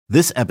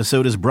This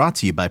episode is brought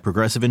to you by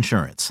Progressive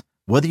Insurance.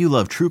 Whether you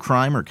love true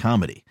crime or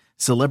comedy,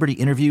 celebrity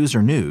interviews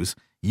or news,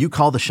 you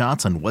call the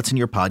shots on what's in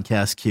your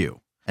podcast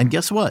queue. And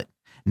guess what?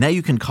 Now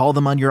you can call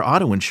them on your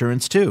auto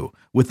insurance too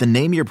with the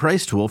Name Your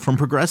Price tool from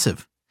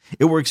Progressive.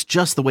 It works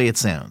just the way it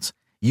sounds.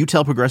 You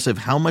tell Progressive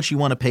how much you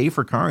want to pay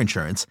for car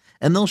insurance,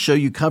 and they'll show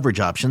you coverage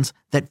options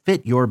that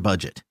fit your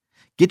budget.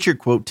 Get your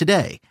quote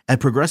today at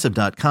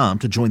Progressive.com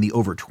to join the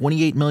over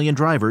 28 million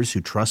drivers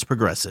who trust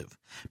Progressive.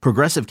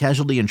 Progressive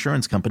Casualty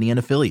Insurance Company and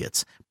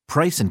Affiliates.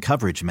 Price and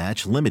coverage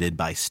match limited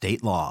by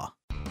state law.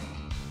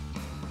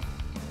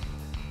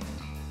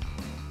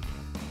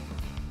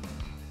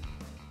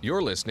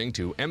 You're listening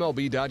to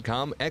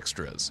MLB.com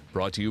Extras,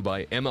 brought to you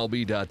by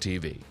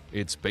MLB.tv.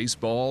 It's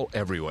baseball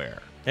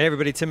everywhere. Hey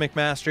everybody, Tim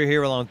McMaster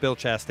here along with Bill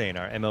Chastain,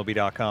 our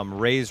MLB.com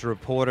Rays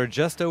reporter.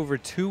 Just over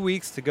 2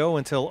 weeks to go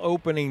until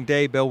opening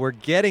day, Bill. We're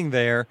getting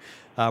there.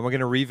 We're going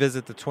to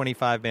revisit the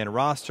 25-man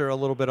roster a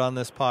little bit on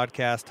this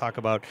podcast, talk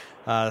about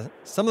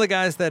some of the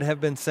guys that have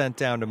been sent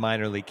down to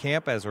minor league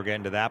camp as we're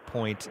getting to that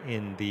point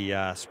in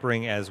the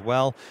spring as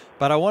well.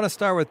 But I want to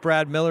start with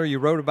Brad Miller. You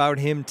wrote about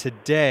him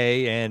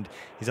today, and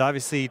he's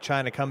obviously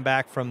trying to come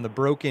back from the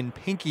broken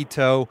pinky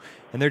toe,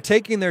 and they're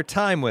taking their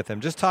time with him.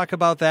 Just talk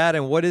about that,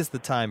 and what is the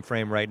time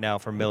frame right now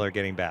for Miller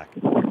getting back?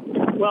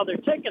 Well, they're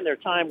taking their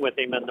time with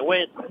him, and the way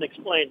it's been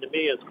explained to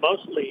me is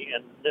mostly,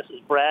 and this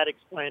is Brad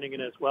explaining it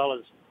as well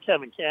as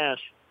Kevin Cash,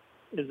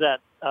 is that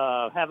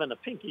having a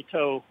pinky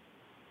toe,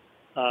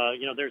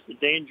 there's the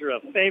danger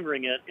of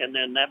favoring it, and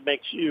then that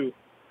makes you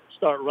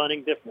start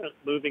running different,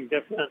 moving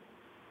different.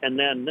 And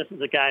then this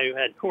is a guy who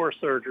had core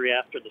surgery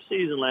after the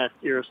season last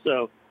year,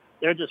 so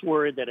they're just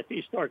worried that if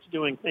he starts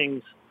doing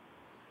things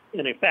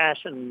in a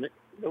fashion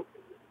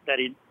that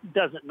he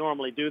doesn't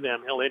normally do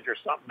them, he'll injure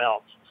something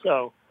else.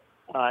 So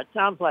it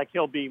sounds like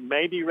he'll be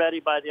maybe ready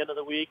by the end of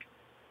the week.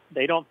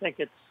 They don't think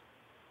it's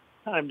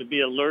time to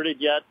be alerted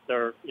yet.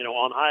 They're,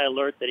 on high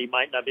alert that he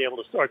might not be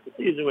able to start the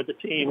season with the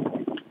team.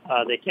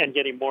 They can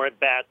get him more at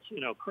bats,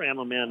 cram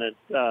him in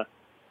at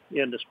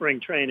the end of spring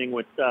training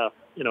with,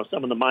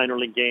 some of the minor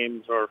league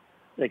games, or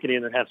they could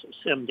either have some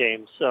sim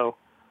games. So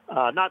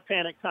not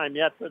panic time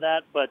yet for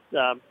that, but,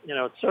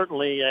 it's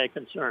certainly a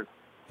concern.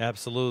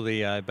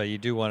 Absolutely, but you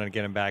do want to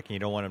get him back, and you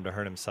don't want him to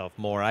hurt himself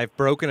more. I've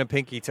broken a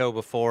pinky toe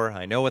before.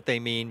 I know what they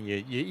mean.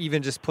 You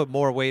even just put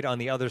more weight on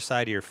the other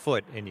side of your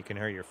foot, and you can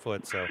hurt your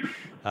foot. So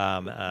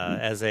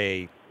as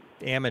a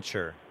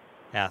amateur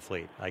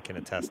athlete, I can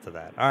attest to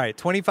that. All right,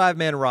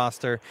 25-man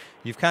roster.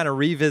 You've kind of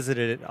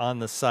revisited it on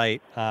the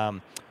site.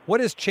 What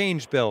has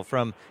changed, Bill,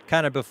 from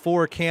kind of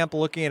before camp,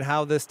 looking at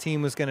how this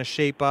team was going to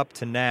shape up,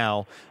 to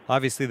now?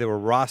 Obviously, there were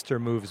roster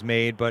moves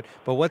made, but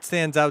what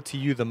stands out to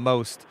you the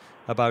most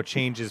about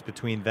changes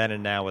between then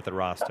and now with the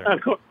roster? Of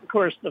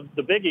course,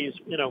 the biggies,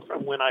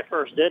 from when I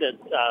first did it,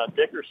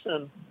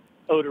 Dickerson,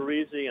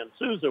 Odorizzi, and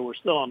Souza were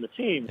still on the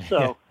team.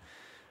 So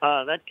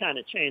that kind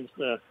of changed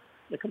the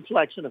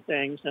complexion of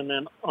things. And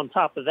then on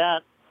top of that,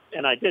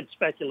 and I did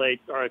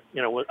speculate, or,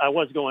 I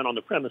was going on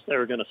the premise they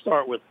were going to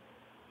start with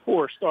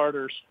 4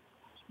 starters,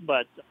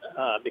 but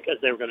because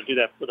they were going to do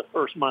that for the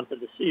first month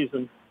of the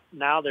season.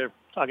 Now they're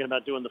talking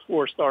about doing the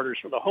 4 starters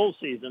for the whole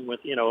season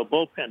with, a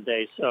bullpen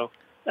day. So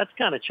that's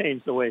kind of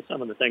changed the way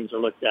some of the things are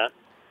looked at.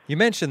 You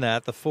mentioned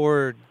that, the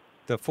four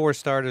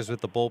starters with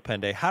the bullpen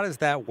day. How does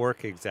that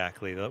work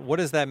exactly? What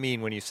does that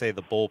mean when you say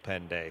the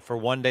bullpen day? For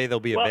one day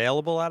they'll be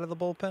available out of the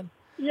bullpen?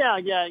 Yeah,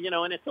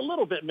 and it's a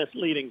little bit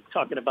misleading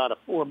talking about a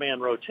 4-man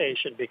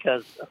rotation,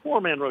 because a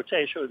 4-man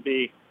rotation would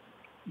be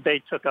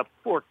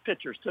 4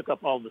 pitchers took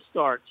up all the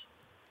starts.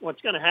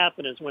 What's going to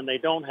happen is when they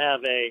don't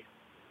have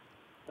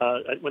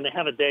when they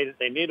have a day that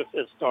they need a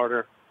 5th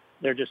starter,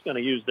 they're just going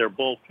to use their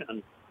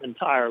bullpen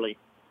entirely.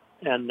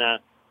 And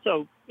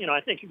so,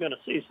 I think you're going to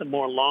see some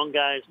more long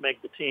guys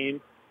make the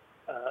team.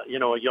 A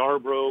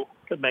Yarbrough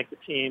could make the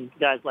team,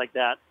 guys like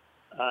that.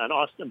 An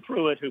Austin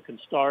Pruitt who can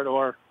start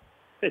or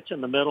pitch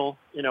in the middle,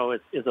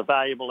 is a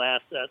valuable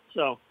asset.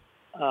 So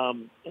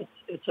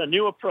it's a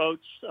new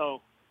approach. So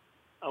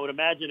I would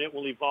imagine it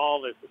will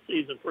evolve as the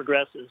season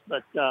progresses.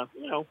 But,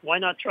 why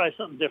not try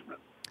something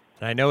different?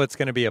 And I know it's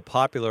going to be a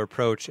popular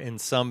approach in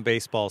some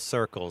baseball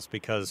circles,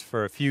 because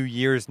for a few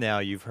years now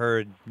you've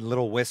heard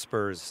little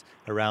whispers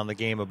around the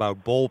game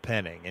about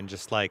bullpenning and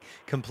just like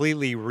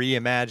completely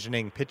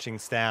reimagining pitching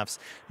staffs,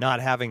 not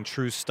having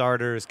true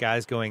starters,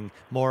 guys going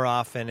more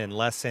often in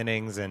less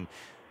innings. And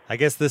I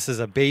guess this is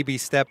a baby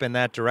step in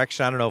that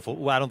direction. I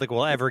don't think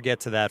we'll ever get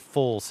to that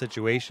full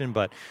situation,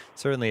 but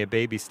certainly a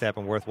baby step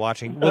and worth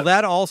watching. Will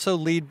that also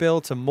lead,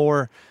 Bill, to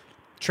more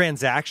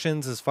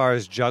transactions as far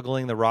as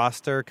juggling the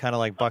roster, kind of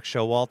like Buck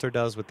Showalter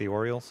does with the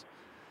Orioles?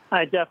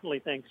 I definitely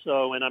think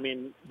so. And I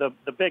mean, the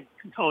big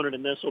component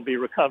in this will be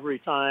recovery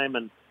time,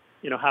 and,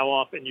 how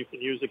often you can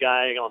use a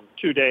guy on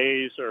 2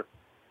 days, or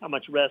how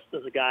much rest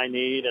does a guy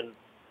need. And,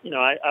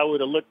 I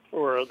would have looked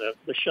for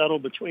the shuttle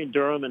between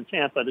Durham and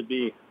Tampa to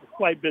be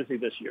quite busy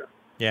this year.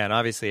 Yeah, and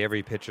obviously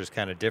every pitcher is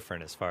kind of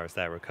different as far as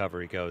that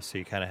recovery goes, so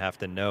you kind of have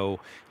to know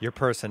your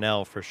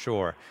personnel for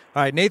sure.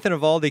 All right, Nathan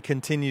Eovaldi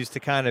continues to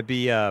kind of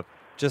be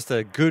just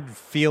a good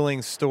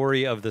feeling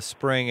story of the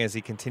spring as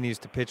he continues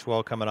to pitch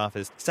well coming off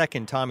his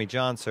second Tommy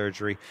John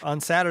surgery.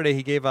 On Saturday,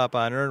 he gave up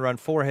an earned run,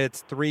 4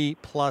 hits,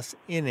 3+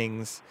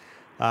 innings.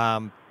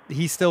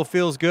 He still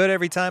feels good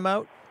every time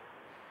out?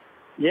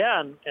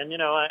 Yeah, and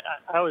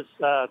I was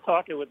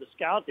talking with the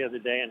scout the other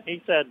day, and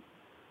he said,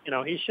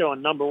 he's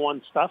showing number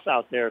one stuff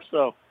out there.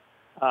 So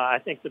I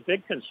think the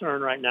big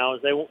concern right now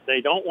is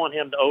they don't want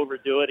him to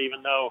overdo it,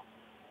 even though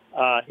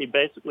he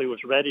basically was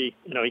ready.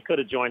 He could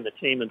have joined the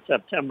team in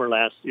September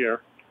last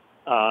year,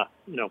 at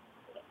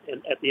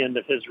the end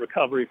of his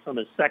recovery from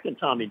his second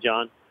Tommy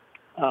John.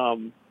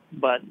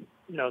 But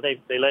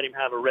they let him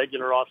have a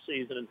regular off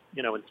season,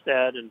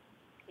 instead,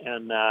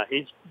 and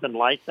he's been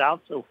lights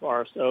out so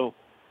far. So,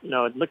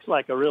 it looks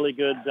like a really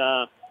good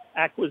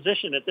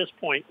acquisition at this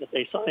point that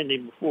they signed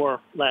him before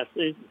last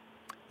season.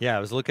 Yeah, I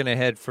was looking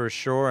ahead for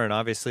sure, and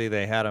obviously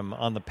they had him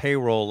on the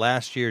payroll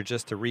last year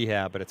just to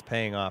rehab, but it's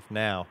paying off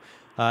now.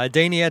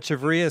 Adeiny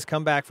Hechavarria has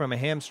come back from a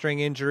hamstring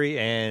injury,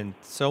 and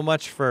so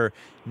much for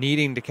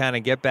needing to kind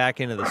of get back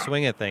into the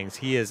swing of things.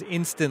 He has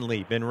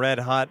instantly been red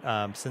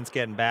hot since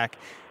getting back,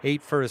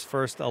 8 for his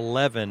first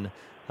 11.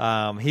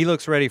 He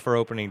looks ready for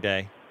opening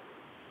day.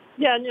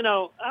 Yeah, and,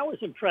 I was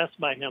impressed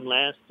by him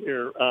last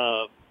year.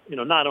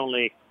 Not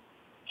only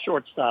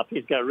shortstop,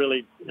 he's got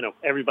really,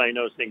 everybody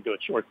knows he can do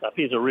a shortstop.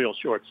 He's a real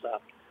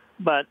shortstop.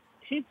 But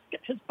his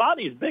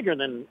body is bigger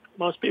than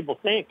most people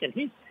think, and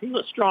he's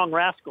a strong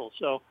rascal.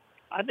 So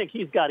I think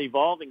he's got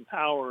evolving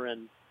power,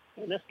 and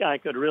this guy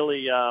could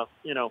really, I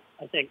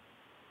think,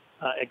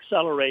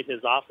 accelerate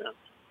his offense.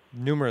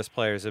 Numerous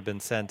players have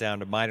been sent down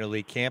to minor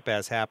league camp,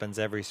 as happens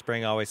every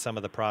spring. Always some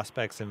of the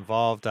prospects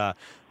involved.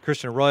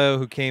 Christian Arroyo,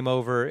 who came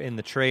over in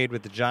the trade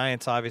with the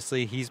Giants,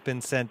 obviously, he's been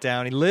sent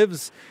down. He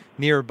lives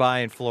nearby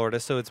in Florida,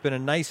 so it's been a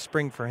nice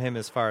spring for him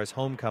as far as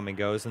homecoming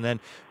goes. And then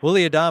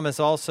Willy Adames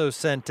also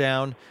sent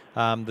down,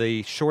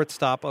 the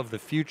shortstop of the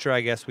future, I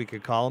guess we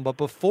could call him. But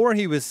before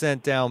he was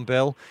sent down,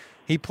 Bill,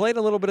 he played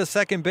a little bit of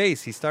second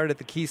base. He started at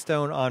the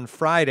Keystone on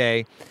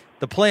Friday.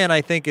 The plan,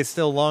 I think, is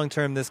still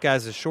long-term. This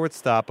guy's a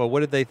shortstop, but what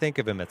did they think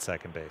of him at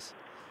second base?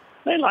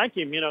 They like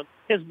him.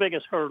 His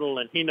biggest hurdle,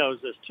 and he knows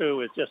this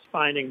too, is just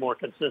finding more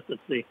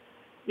consistency.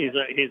 He's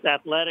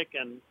athletic,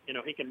 and,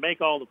 he can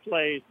make all the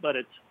plays, but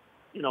it's,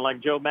 like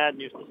Joe Madden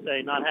used to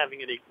say, not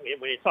having any,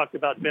 when he talked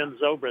about Ben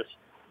Zobrist,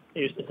 he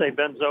used to say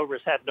Ben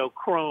Zobrist had no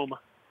chrome.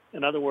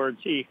 In other words,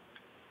 he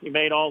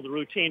made all the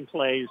routine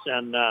plays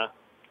and,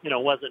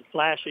 wasn't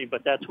flashy,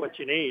 but that's what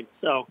you need.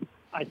 So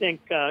I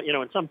think,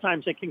 and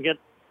sometimes it can get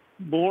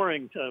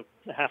boring to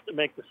have to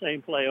make the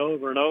same play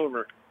over and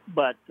over.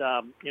 But,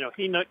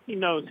 he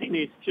knows he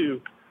needs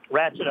to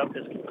ratchet up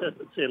his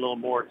consistency a little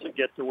more to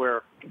get to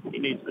where he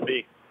needs to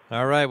be.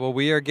 All right, well,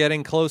 we are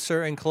getting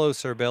closer and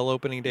closer, Bill.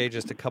 Opening day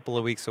just a couple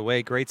of weeks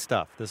away. Great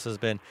stuff. This has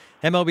been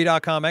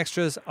MLB.com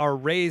Extras, our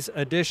Rays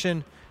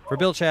edition. For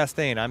Bill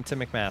Chastain, I'm Tim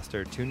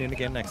McMaster. Tune in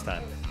again next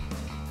time.